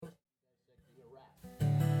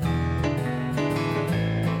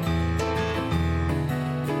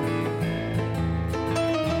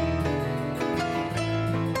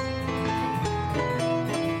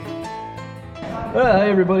Hi,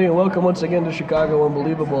 everybody, and welcome once again to Chicago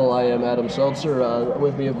Unbelievable. I am Adam Seltzer.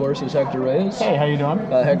 With me, of course, is Hector Reyes. Hey, how you doing?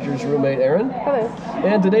 Hector's roommate, Aaron. Hello.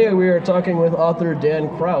 And today we are talking with author Dan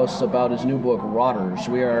Kraus about his new book, Rotters.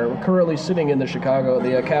 We are currently sitting in the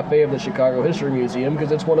cafe of the Chicago History Museum,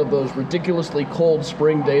 because it's one of those ridiculously cold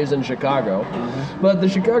spring days in Chicago. Mm-hmm. But the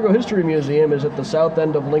Chicago History Museum is at the south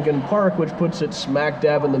end of Lincoln Park, which puts it smack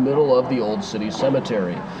dab in the middle of the old city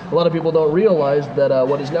cemetery. A lot of people don't realize that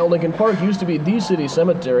what is now Lincoln Park used to be the city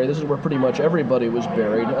cemetery. This is where pretty much everybody was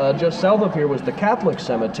buried. Just south of here was the Catholic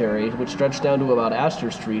cemetery, which stretched down to about Astor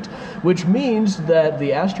Street, which means that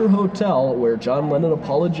the Astor Hotel, where John Lennon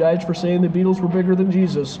apologized for saying the Beatles were bigger than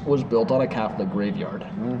Jesus, was built on a Catholic graveyard.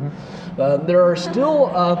 Mm-hmm. There are still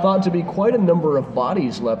thought to be quite a number of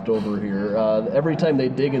bodies left over here. Every time they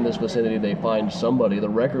dig in this vicinity, they find somebody. The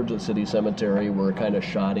records at City Cemetery were kind of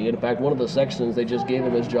shoddy. In fact, one of the sextons, they just gave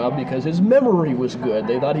him his job because his memory was good.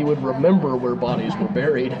 They thought he would remember where bodies were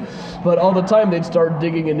buried. But all the time, they'd start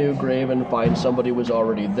digging a new grave and find somebody was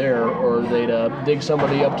already there, or they'd dig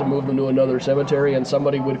somebody up to move them to another cemetery, and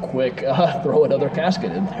somebody would quick throw another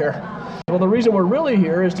casket in there. Well, the reason we're really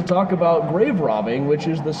here is to talk about grave robbing, which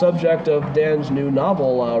is the subject of Dan's new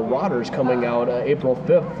novel, Rotters, coming out April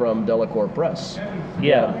 5th from Delacour Press.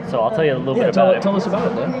 Yeah, so I'll tell you a little bit about it. Tell us about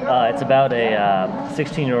it, Dan. It's about a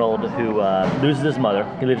 16-year-old who loses his mother.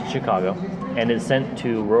 He lives in Chicago and is sent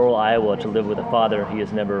to rural Iowa to live with a father he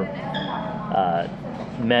has never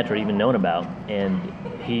met or even known about. And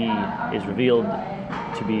he is revealed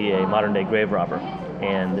to be a modern-day grave robber.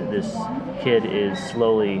 And this kid is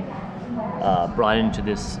slowly brought into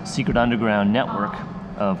this secret underground network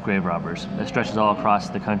of grave robbers that stretches all across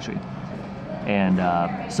the country. And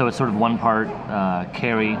so it's sort of one part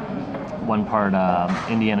Carrie, one part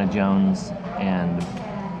Indiana Jones, and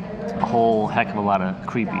a whole heck of a lot of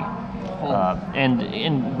creepy.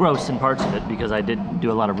 And gross in parts of it, because I did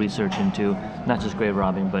do a lot of research into not just grave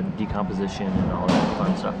robbing, but decomposition and all that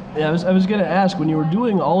fun stuff. Yeah, I was going to ask, when you were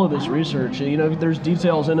doing all of this research, there's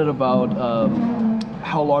details in it about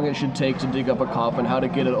how long it should take to dig up a coffin, how to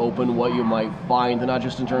get it open, what you might find, and not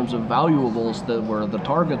just in terms of valuables that were the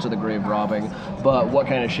targets of the grave robbing, but what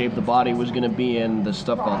kind of shape the body was going to be in, this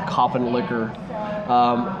stuff called coffin liquor.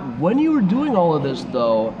 When you were doing all of this,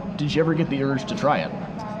 though, did you ever get the urge to try it?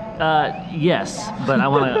 Yes, but I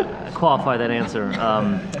want to qualify that answer.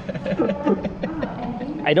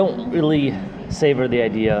 I don't really savor the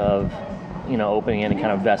idea of, opening any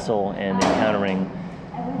kind of vessel and encountering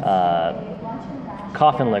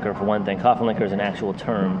coffin liquor, for one thing. Coffin liquor is an actual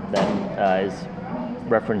term that is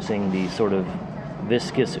referencing the sort of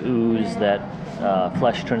viscous ooze that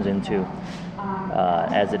flesh turns into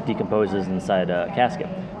as it decomposes inside a casket.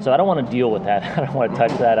 So I don't want to deal with that. I don't want to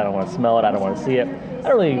touch that. I don't want to smell it. I don't want to see it. I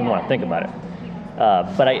don't really even want to think about it.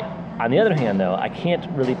 But on the other hand, though, I can't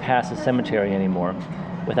really pass a cemetery anymore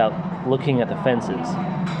without looking at the fences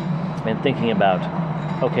and thinking about,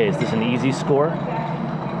 okay, is this an easy score?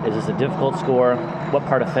 Is this a difficult score? What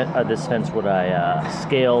part of this fence would I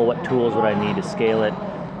scale? What tools would I need to scale it?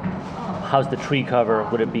 How's the tree cover?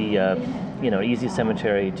 Would it be, easy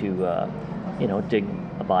cemetery to, dig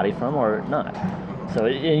a body from or not? So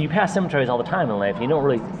you pass cemeteries all the time in life, and you don't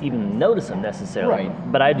really even notice them necessarily.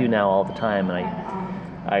 Right. But I do now all the time, and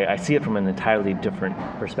I see it from an entirely different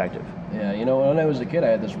perspective. Yeah, when I was a kid, I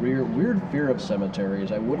had this weird fear of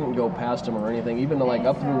cemeteries. I wouldn't go past them or anything. Even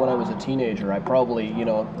up through when I was a teenager, I probably,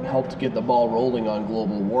 helped get the ball rolling on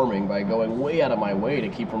global warming by going way out of my way to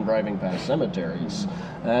keep from driving past cemeteries.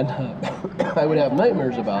 And I would have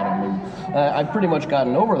nightmares about them. And I've pretty much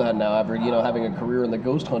gotten over that now after, having a career in the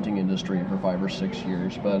ghost hunting industry for 5 or 6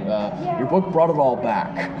 years. But your book brought it all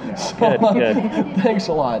back. Yeah. So, Good. Thanks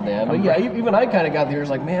a lot, Dan. But yeah, even I kind of got the ears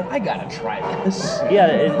like, man, I gotta try this.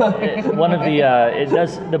 Yeah,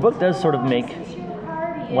 the book does sort of make,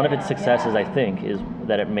 one of its successes, I think, is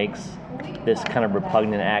that it makes this kind of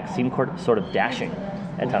repugnant act seem sort of dashing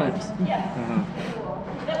at times.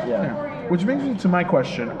 Yeah. Which brings me to my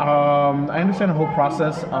question. I understand the whole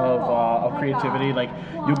process of creativity. Like,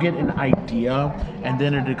 you get an idea, and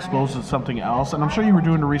then it explodes to something else. And I'm sure you were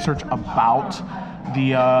doing the research about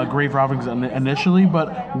the grave robbings initially,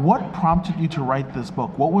 but what prompted you to write this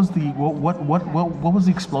book? What was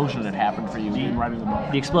the explosion that happened for you in writing the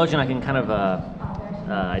book? The explosion, I can kind of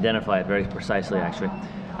identify it very precisely, actually.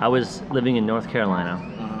 I was living in North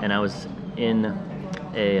Carolina, and I was in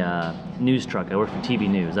a news truck. I worked for TV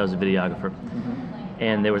News. I was a videographer.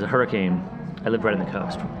 And there was a hurricane. I lived right on the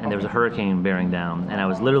coast, and there was a hurricane bearing down, and I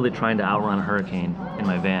was literally trying to outrun a hurricane in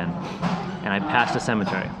my van, and I passed a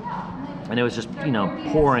cemetery, and it was just,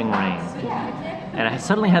 pouring rain, and I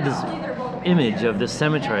suddenly had this image of this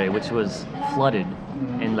cemetery, which was flooded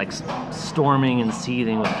and like storming and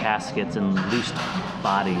seething with caskets and loosed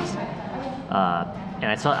bodies. And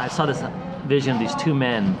I saw this vision of these two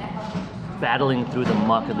men battling through the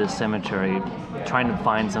muck of this cemetery, trying to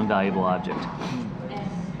find some valuable object.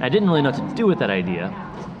 I didn't really know what to do with that idea,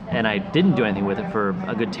 and I didn't do anything with it for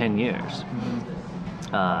a good 10 years.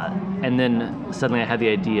 And then suddenly I had the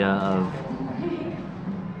idea of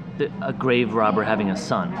a grave robber having a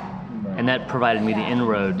son, and that provided me the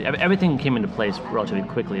inroad. Everything came into place relatively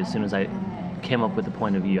quickly as soon as I came up with the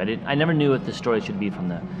point of view. I never knew if the story should be from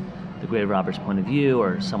the grave robber's point of view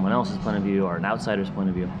or someone else's point of view or an outsider's point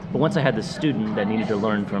of view. But once I had the student that needed to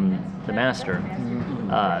learn from the master,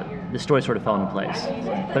 the story sort of fell into place.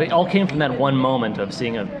 But it all came from that one moment of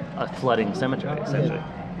seeing a flooding cemetery, essentially.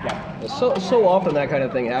 So often that kind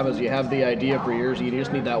of thing happens. You have the idea for years, you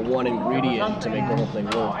just need that one ingredient to make the whole thing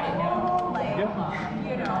work.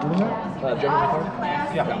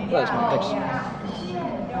 Yeah. That's fine, thanks.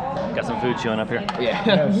 Got some food showing up here.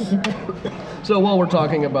 Yeah. So while we're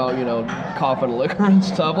talking about, coffin liquor and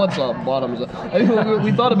stuff, let's bottoms up.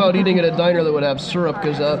 We thought about eating at a diner that would have syrup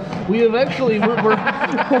because we have actually we're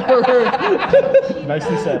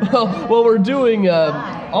Nicely said. Well, we're doing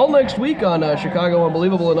all next week on Chicago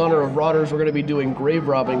Unbelievable in honor of Rotters. We're going to be doing Grave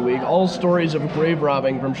Robbing Week, all stories of grave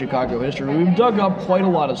robbing from Chicago history. We've dug up quite a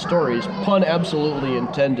lot of stories, pun absolutely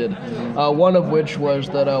intended. One of which was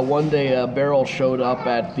that one day a barrel showed up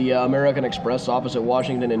at the American Express opposite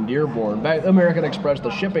Washington and Dearborn. American Express,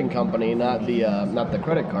 the shipping company, not the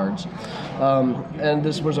credit cards. And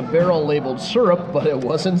this was a barrel labeled syrup, but it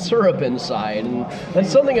wasn't syrup inside. And that's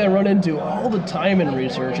something I run into all the time in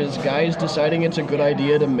research, is guys deciding it's a good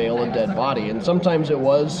idea to mail a dead body. And sometimes it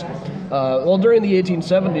was. During the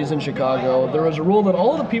 1870s in Chicago, there was a rule that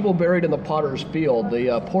all of the people buried in the Potter's Field,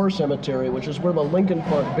 the Poor Cemetery, which is where the Lincoln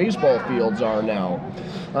Park baseball fields are now,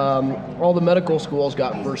 all the medical schools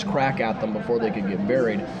got first crack at them before they could get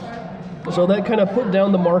buried. So that kind of put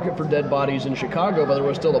down the market for dead bodies in Chicago, but there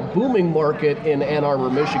was still a booming market in Ann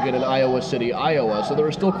Arbor, Michigan, and Iowa City, Iowa. So there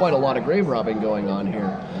was still quite a lot of grave robbing going on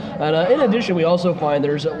here. And in addition, we also find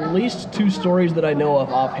there's at least 2 stories that I know of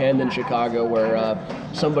offhand in Chicago where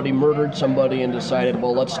somebody murdered somebody and decided,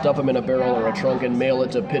 well, let's stuff them in a barrel or a trunk and mail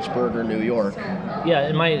it to Pittsburgh or New York. Yeah,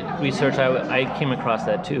 in my research, I came across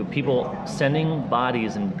that too. People sending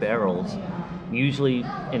bodies in barrels, usually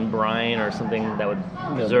in brine or something that would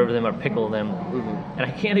preserve them or pickle them. Mm-hmm. And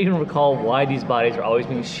I can't even recall why these bodies are always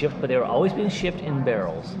being shipped, but they were always being shipped in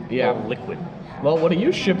barrels. Yeah. Or liquid. Well, what do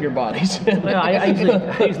you ship your bodies in? Well, I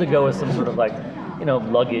usually go with some sort of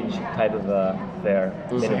luggage type of fare.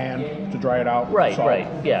 Sand to dry it out. Right, salt. right.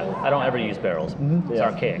 Yeah, I don't ever use barrels. Mm-hmm. It's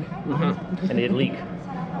archaic. Mm-hmm. And they'd leak.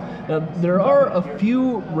 There are a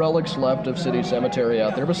few relics left of City Cemetery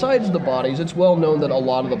out there. Besides the bodies, it's well known that a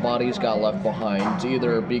lot of the bodies got left behind,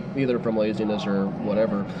 either from laziness or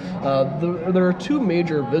whatever. There are 2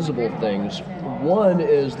 major visible things. One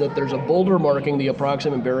is that there's a boulder marking the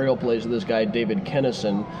approximate burial place of this guy, David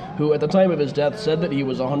Kennison, who at the time of his death said that he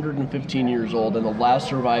was 115 years old and the last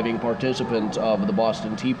surviving participant of the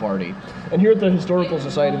Boston Tea Party. And here at the Historical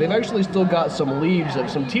Society, they've actually still got some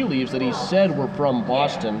tea leaves that he said were from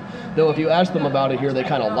Boston. Though if you ask them about it here, they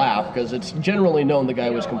kind of laugh, because it's generally known the guy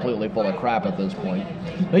was completely full of crap at this point.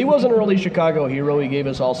 Now, he was an early Chicago hero. He gave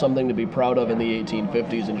us all something to be proud of in the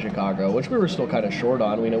 1850s in Chicago, which we were still kind of short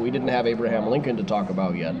on. We didn't have Abraham Lincoln to talk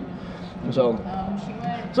about yet. So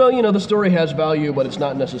the story has value, but it's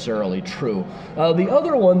not necessarily true. The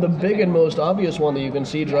other one, the big and most obvious one that you can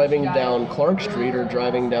see driving down Clark Street or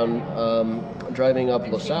driving up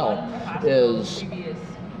LaSalle is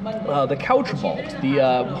the Couch Vault, the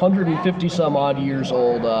 150-some-odd years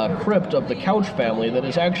old crypt of the Couch family that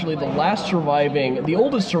is actually the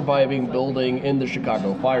oldest surviving building in the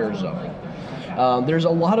Chicago fire zone. There's a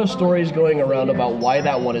lot of stories going around about why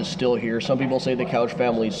that one is still here. Some people say the Couch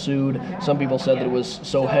family sued. Some people said that it was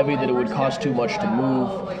so heavy that it would cost too much to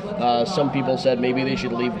move. Some people said maybe they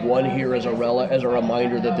should leave one here as a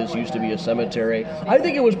reminder that this used to be a cemetery. I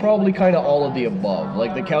think it was probably kind of all of the above.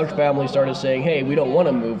 Like the Couch family started saying, hey, we don't want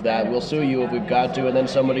to move that. We'll sue you if we've got to. And then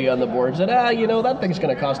somebody on the board said, that thing's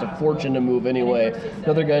going to cost a fortune to move anyway.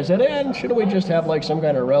 Another guy said, shouldn't we just have some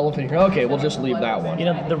kind of relic here? Okay, we'll just leave that one.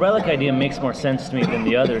 The relic idea makes more sense to me than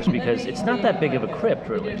the others because it's not that big of a crypt,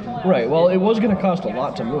 really. Right. Well, it was going to cost a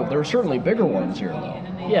lot to move. There are certainly bigger ones here, though.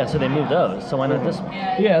 Yeah, so they moved those. So why not this one?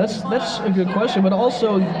 Yeah, that's a good question. But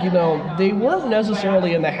also, they weren't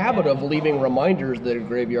necessarily in the habit of leaving reminders that a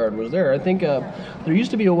graveyard was there. I think there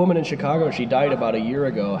used to be a woman in Chicago. She died about a year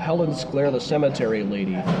ago. Helen Sclair, the cemetery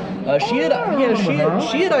lady. She had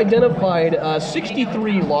identified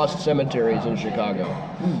 63 lost cemeteries in Chicago.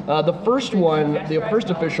 The first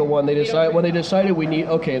official one, when they decided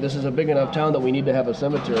this is a big enough town that we need to have a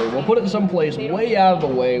cemetery. We'll put it someplace way out of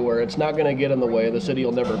the way where it's not going to get in the way. The city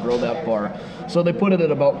will never grow that far. So they put it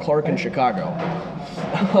at about Clark in Chicago,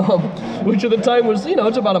 which at the time was,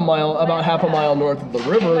 it's about half a mile north of the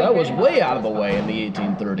river. That was way out of the way in the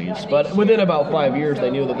 1830s. But within about 5 years,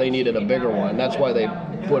 they knew that they needed a bigger one. That's why they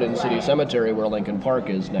put in City Cemetery where Lincoln Park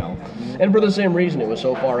is now. And for the same reason, it was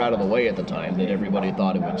so far out of the way at the time that everybody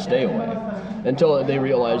thought it would stay away, until they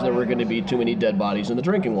realized there were going to be too many dead bodies in the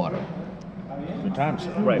drinking water. Good times.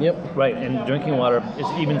 Right. Yep. Right. And drinking water is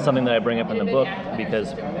even something that I bring up in the book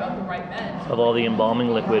because of all the embalming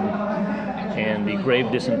liquid and the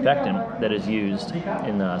grave disinfectant that is used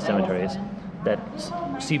in cemeteries that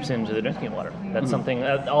seeps into the drinking water. That's something.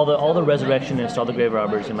 All the resurrectionists, all the grave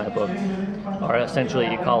robbers in my book, are essentially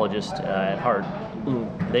ecologists at heart.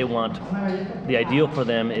 They want, the ideal for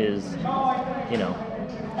them is,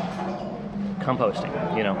 composting.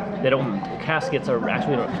 Caskets are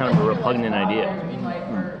actually kind of a repugnant idea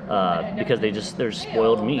because they're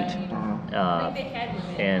spoiled meat,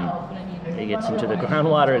 and it gets into the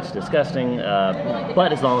groundwater. It's disgusting,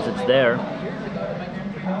 but as long as it's there,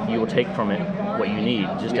 you will take from it what you need,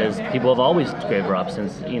 just as people have always grave robbed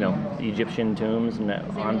since the Egyptian tombs and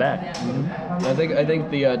on back. I think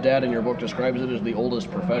the dad in your book describes it as the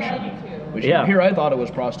oldest profession. Which Yeah. Here I thought it was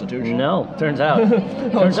prostitution. No, turns out.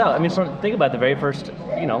 I mean, think about it, the very first,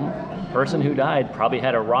 person who died probably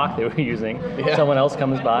had a rock they were using. Yeah. Someone else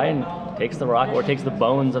comes by and takes the rock or takes the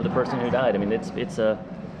bones of the person who died. I mean, it's the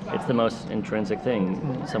most intrinsic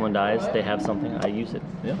thing. Someone dies, they have something, I use it.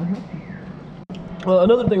 Yeah. Well,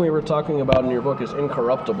 another thing we were talking about in your book is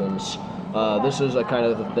incorruptibles. This is a kind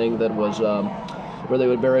of the thing that was where they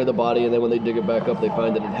would bury the body, and then when they dig it back up, they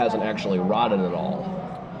find that it hasn't actually rotted at all.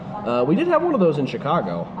 We did have one of those in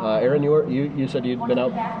Chicago. Erin, you said you'd been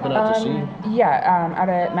out to see? Yeah, out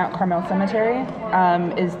at Mount Carmel Cemetery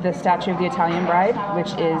is the statue of the Italian Bride,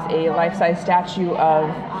 which is a life-size statue of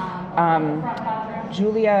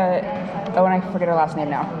Julia. Oh, and I forget her last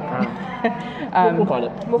name now. We'll find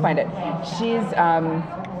it. We'll find it.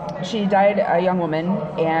 She died a young woman,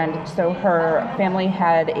 and so her family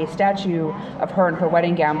had a statue of her in her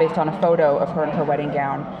wedding gown based on a photo of her in her wedding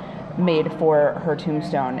gown made for her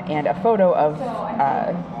tombstone, and a photo of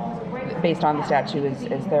based on the statue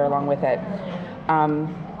is there along with it.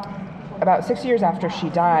 About 6 years after she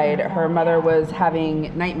died, her mother was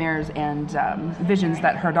having nightmares and visions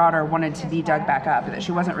that her daughter wanted to be dug back up, that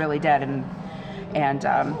she wasn't really dead, and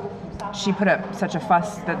she put up such a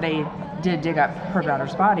fuss that they did dig up her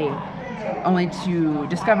daughter's body, only to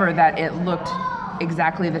discover that it looked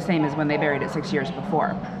exactly the same as when they buried it 6 years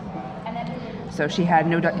before. So she had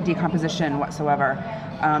no decomposition whatsoever.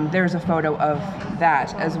 There's a photo of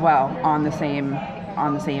that as well on the same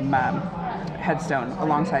headstone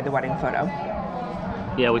alongside the wedding photo.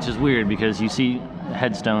 Yeah, which is weird because you see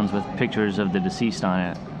headstones with pictures of the deceased on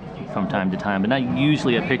it from time to time, but not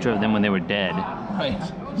usually a picture of them when they were dead. Right.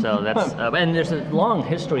 So that's and there's a long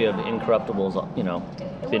history of incorruptibles,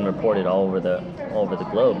 been reported all over the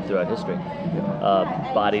globe throughout history.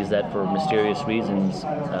 Bodies that, for mysterious reasons,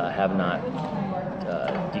 have not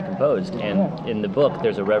decomposed. And in the book,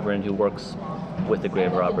 there's a reverend who works with the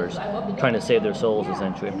grave robbers, trying to save their souls,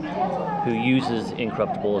 essentially, who uses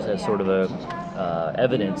incorruptibles as sort of a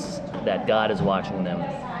evidence that God is watching them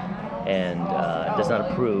and does not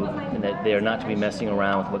approve, and that they are not to be messing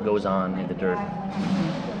around with what goes on in the dirt.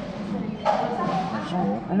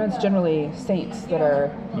 I know it's generally saints that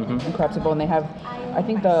are incorruptible, and they have, I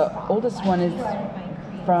think the oldest one is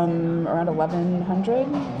from around 1100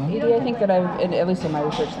 AD, I think, that at least in my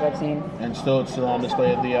research that I've seen. And it's still on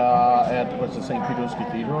display at the St. Peter's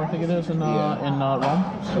Cathedral, I think it is, in Rome.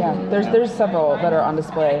 Yeah, there's several that are on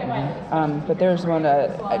display, but there's one.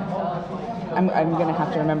 I'm going to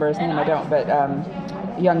have to remember his name. I don't, but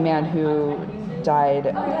a young man who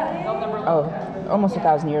died almost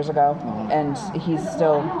 1,000 years ago, and he's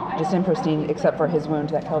still just in pristine except for his wound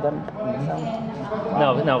that killed him. So.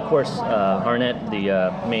 Now, of course, Harnett,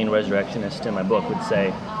 the main resurrectionist in my book, would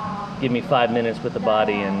say give me 5 minutes with the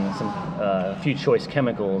body and a few choice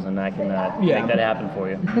chemicals, and I can make that happen for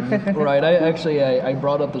you. Right. I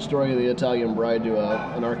brought up the story of the Italian bride to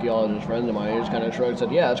an archaeologist friend of mine. He just kind of shrugged and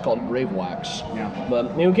said, "Yeah, it's called grave wax." Yeah.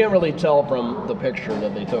 But you can't really tell from the picture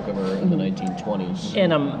that they took of her in the 1920s.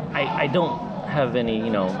 And I don't have any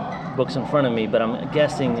books in front of me, but I'm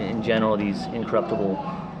guessing in general these incorruptible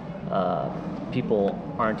people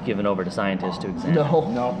aren't given over to scientists to examine. No,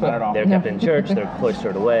 No, not at all. They're kept in church. They're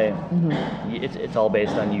cloistered away. It's all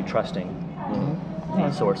based on you trusting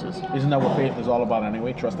these sources. Isn't that what faith is all about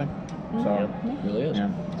anyway? Trusting. So, it really is. yeah.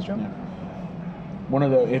 It's true. Yeah. One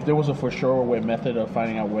of if there was a for sure way method of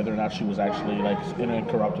finding out whether or not she was actually like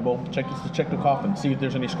incorruptible, check the coffin, see if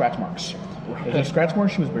there's any scratch marks. If there's scratch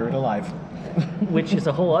marks, she was buried alive. Which is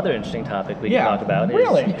a whole other interesting topic we Yeah, can talk about.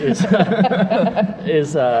 really?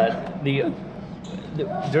 Is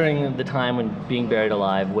during the time when being buried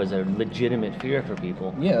alive was a legitimate fear for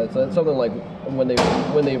people. Yeah, it's something like when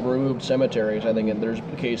they've removed cemeteries. I think there's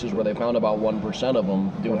cases where they found about 1% of them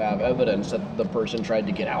do have evidence that the person tried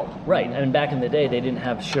to get out. Right, and back in the day, they didn't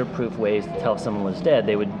have sure-proof ways to tell if someone was dead.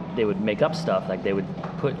 They would make up stuff, like they would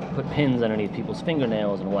put pins underneath people's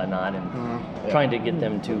fingernails and whatnot, and trying to get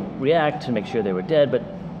them to react to make sure they were dead. But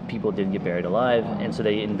people did get buried alive, and so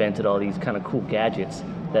they invented all these kind of cool gadgets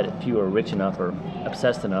that if you were rich enough or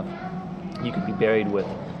obsessed enough, you could be buried with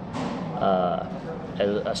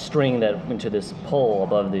a string that went to this pole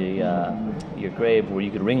above your grave, where you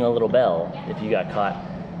could ring a little bell if you got caught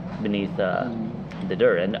beneath the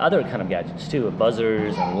dirt, and other kind of gadgets too,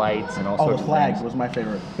 buzzers and lights and all Oh, sorts the of flag things. was my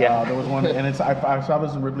favorite. Yeah. There was one, and I saw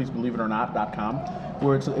this in Ripley's BelieveItOrNot.com,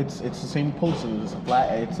 where it's the same pulley system. It's a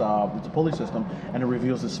flag. It's a pulley system, and it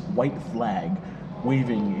reveals this white flag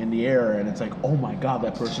waving in the air, and it's like, oh my God,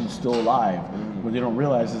 that person's still alive. What they don't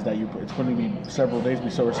realize is that it's going to be several days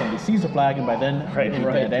before somebody sees the flag, and by then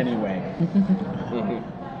they're dead anyway.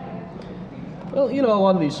 Well, a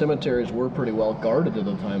lot of these cemeteries were pretty well guarded at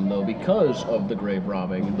the time, though, because of the grave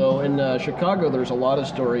robbing. Though in Chicago, there's a lot of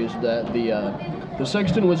stories that the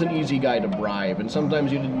sexton was an easy guy to bribe, and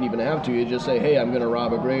sometimes you didn't even have to. You just say, "Hey, I'm going to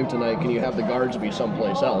rob a grave tonight. Can you have the guards be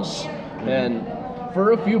someplace else?" And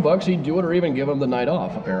for a few bucks, he'd do it, or even give them the night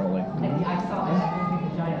off. Apparently.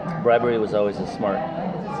 Bribery was always a smart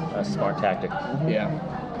tactic. Yeah.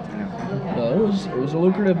 No, it was a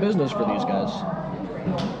lucrative business for these guys.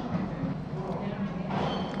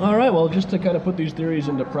 All right, well, just to kind of put these theories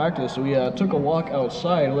into practice, we took a walk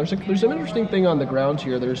outside. There's some interesting thing on the grounds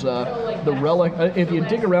here. There's the relic. If you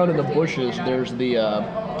dig around in the bushes, there's the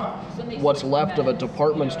what's left of a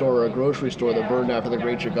department store or a grocery store that burned after the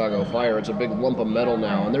Great Chicago Fire. It's a big lump of metal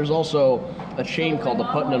now. And there's also a chain called the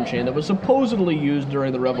Putnam chain that was supposedly used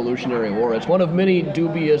during the Revolutionary War. It's one of many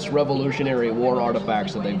dubious Revolutionary War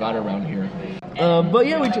artifacts that they've got around here. But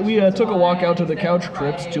yeah, we took a walk out to the couch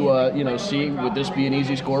crypts to see would this be an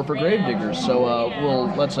easy score for gravediggers. So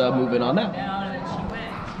let's move in on that.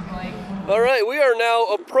 All right, we are now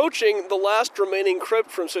approaching the last remaining crypt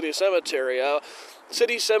from City Cemetery.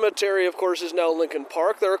 City Cemetery, of course, is now Lincoln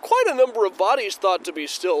Park. There are quite a number of bodies thought to be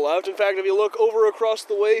still left. In fact, if you look over across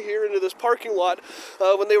the way here into this parking lot,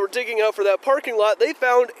 when they were digging out for that parking lot, they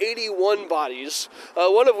found 81 bodies,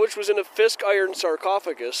 one of which was in a Fisk iron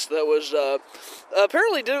sarcophagus that was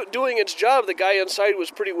apparently doing its job. The guy inside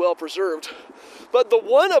was pretty well preserved. But the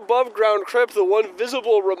one above-ground crypt, the one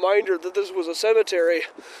visible reminder that this was a cemetery,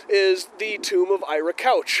 is the tomb of Ira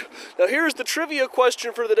Couch. Now here's the trivia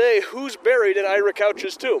question for the day. Who's buried in Ira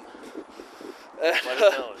Couch's tomb?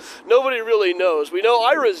 Nobody really knows. We know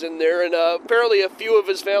Ira's in there, and apparently a few of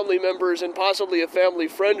his family members, and possibly a family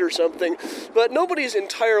friend or something, but nobody's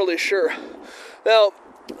entirely sure. Now,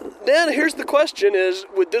 Dan, here's the question is,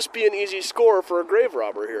 would this be an easy score for a grave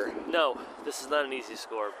robber here? No, this is not an easy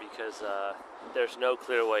score because there's no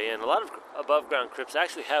clear way in. A lot of above-ground crypts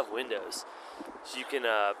actually have windows, so you can...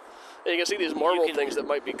 and you can see these marble things that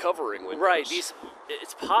might be covering windows. Right,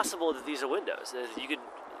 it's possible that these are windows. You could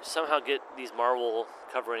somehow get these marble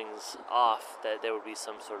coverings off, that there would be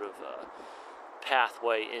some sort of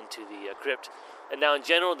pathway into the crypt. And now in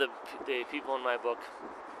general, the people in my book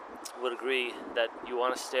would agree that you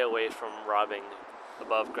want to stay away from robbing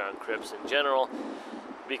above-ground crypts in general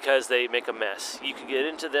because they make a mess. You could get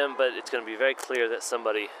into them, but it's going to be very clear that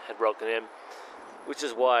somebody had broken in, which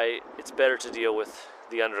is why it's better to deal with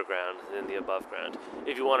the underground than the above ground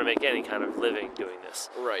if you want to make any kind of living doing this.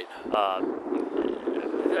 Right.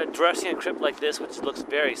 Dressing a crypt like this, which looks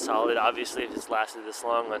very solid, obviously if it's lasted this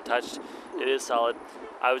long untouched, it is solid.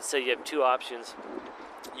 I would say you have two options.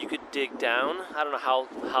 you could dig down. I don't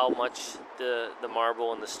know how much the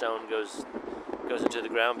marble and the stone goes into the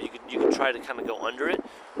ground, but you could try to kind of go under it,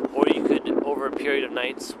 or you could, over a period of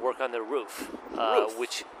nights, work on the roof.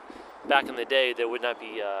 Which back in the day there would not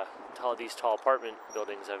be these tall apartment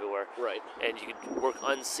buildings everywhere. Right. And you could work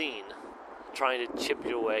unseen, trying to chip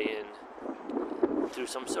your way in through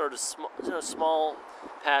some sort of small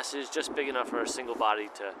passage just big enough for a single body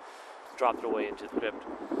to drop it away into the crypt.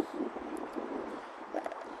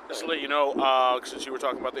 Just to let you know, since you were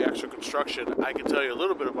talking about the actual construction, I can tell you a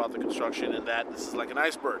little bit about the construction in that this is like an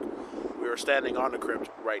iceberg. We are standing on the crypt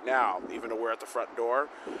right now, even though we're at the front door.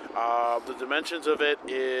 The dimensions of it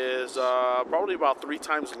is probably about 3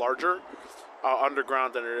 times larger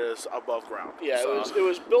underground than it is above ground. Yeah, So, it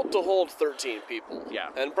was built to hold 13 people. Yeah.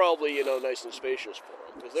 And probably, nice and spacious for them.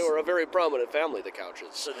 Because they were a very prominent family, the Couches.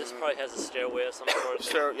 So this probably has a stairway of some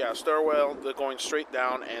sort. stairwell going straight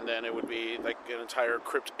down, and then it would be like an entire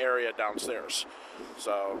crypt area downstairs.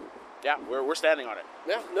 So, yeah, we're standing on it.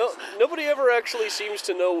 Yeah, nobody ever actually seems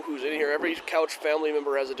to know who's in here. Every Couch family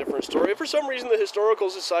member has a different story. For some reason, the Historical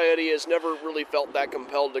Society has never really felt that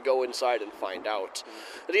compelled to go inside and find out.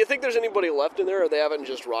 Do you think there's anybody left in there, or they haven't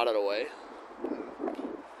just rotted away?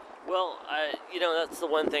 Well, that's the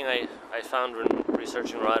one thing I found when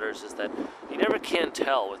researching rotters is that you never can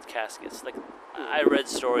tell with caskets. Like, I read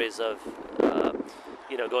stories of,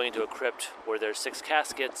 going into a crypt where there's 6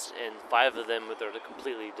 caskets and 5 of them are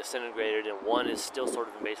completely disintegrated and 1 is still sort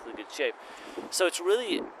of in basically good shape. So it's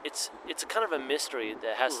really, it's a kind of a mystery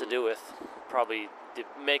that has to do with probably the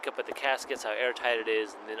makeup of the caskets, how airtight it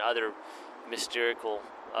is, and then other mysterious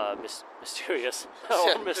or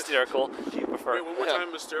mystical, if you prefer. Wait, one more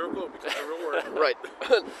time, mystical, because the real word. Right.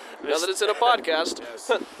 Now that it's in a podcast.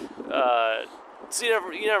 Yes. So you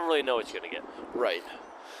never really know what you're going to get. Right.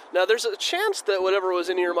 Now, there's a chance that whatever was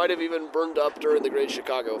in here might have even burned up during the Great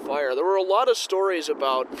Chicago Fire. There were a lot of stories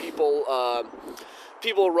about people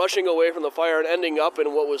rushing away from the fire and ending up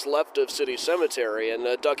in what was left of City Cemetery and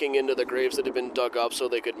ducking into the graves that had been dug up so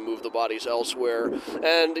they could move the bodies elsewhere.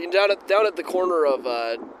 And down at the corner of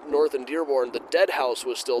North and Dearborn, the dead house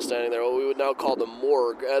was still standing there, what we would now call the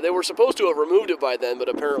morgue. They were supposed to have removed it by then, but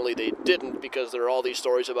apparently they didn't because there are all these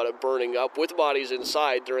stories about it burning up with bodies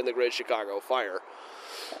inside during the Great Chicago Fire.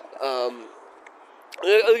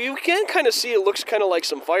 You can kind of see it looks kind of like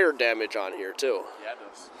some fire damage on here, too. Yeah, it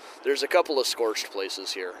does. There's a couple of scorched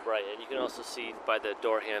places here. Right, and you can also see by the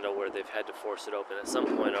door handle where they've had to force it open at some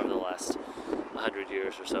point over the last 100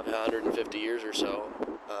 years or so. 150 years or so.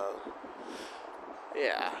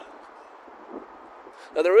 Yeah.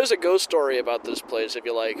 Now, there is a ghost story about this place, if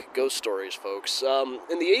you like ghost stories, folks.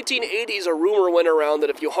 In the 1880s, a rumor went around that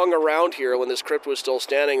if you hung around here when this crypt was still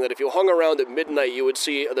standing, that if you hung around at midnight, you would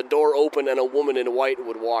see the door open and a woman in white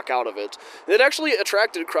would walk out of it. And it actually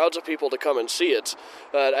attracted crowds of people to come and see it.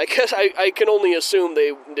 But I guess I can only assume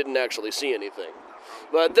they didn't actually see anything.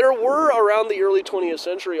 But there were, around the early 20th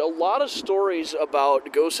century, a lot of stories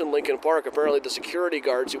about ghosts in Lincoln Park. Apparently the security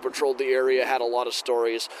guards who patrolled the area had a lot of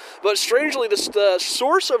stories. But strangely, the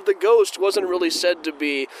source of the ghost wasn't really said to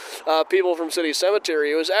be people from City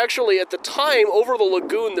Cemetery. It was actually, at the time, over the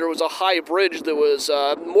lagoon, there was a high bridge that was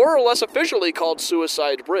more or less officially called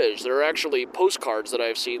Suicide Bridge. There are actually postcards that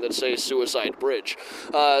I've seen that say Suicide Bridge.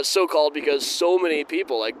 So called because so many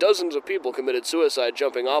people, like dozens of people, committed suicide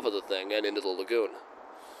jumping off of the thing and into the lagoon.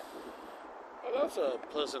 That's a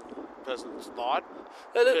pleasant thought.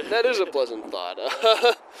 That is a pleasant thought.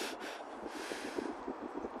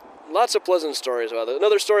 Lots of pleasant stories about that.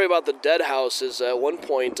 Another story about the dead house is at one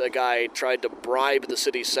point a guy tried to bribe the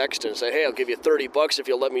city sexton and say, hey, I'll give you $30 if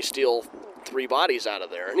you'll let me steal 3 bodies out of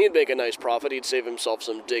there. And he'd make a nice profit. He'd save himself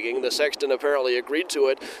some digging. The sexton apparently agreed to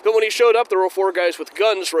it. But when he showed up, there were 4 guys with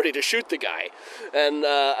guns ready to shoot the guy. And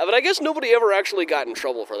but I guess nobody ever actually got in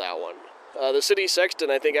trouble for that one. The city sexton,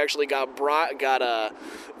 I think, actually got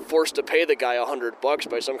forced to pay the guy $100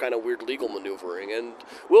 by some kind of weird legal maneuvering. And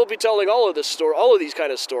we'll be telling all of these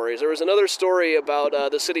kind of stories. There was another story about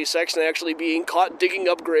the city sexton actually being caught digging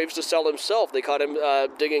up graves to sell himself. They caught him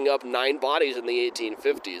digging up 9 bodies in the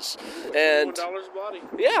 1850s. And $1 a body.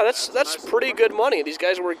 yeah, that's nice pretty good money. These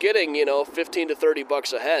guys were getting, $15 to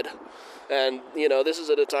 $30 a head. And, this is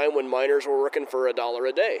at a time when miners were working for $1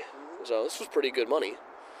 a day. So this was pretty good money.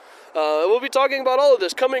 We'll be talking about all of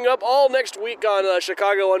this coming up all next week on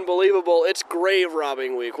Chicago Unbelievable. It's grave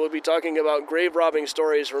robbing week. We'll be talking about grave robbing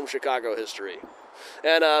stories from Chicago history.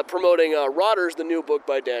 And promoting Rotters, the new book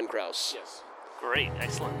by Dan Kraus. Yes. Great,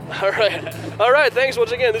 excellent. All right. Thanks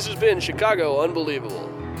once again. This has been Chicago Unbelievable.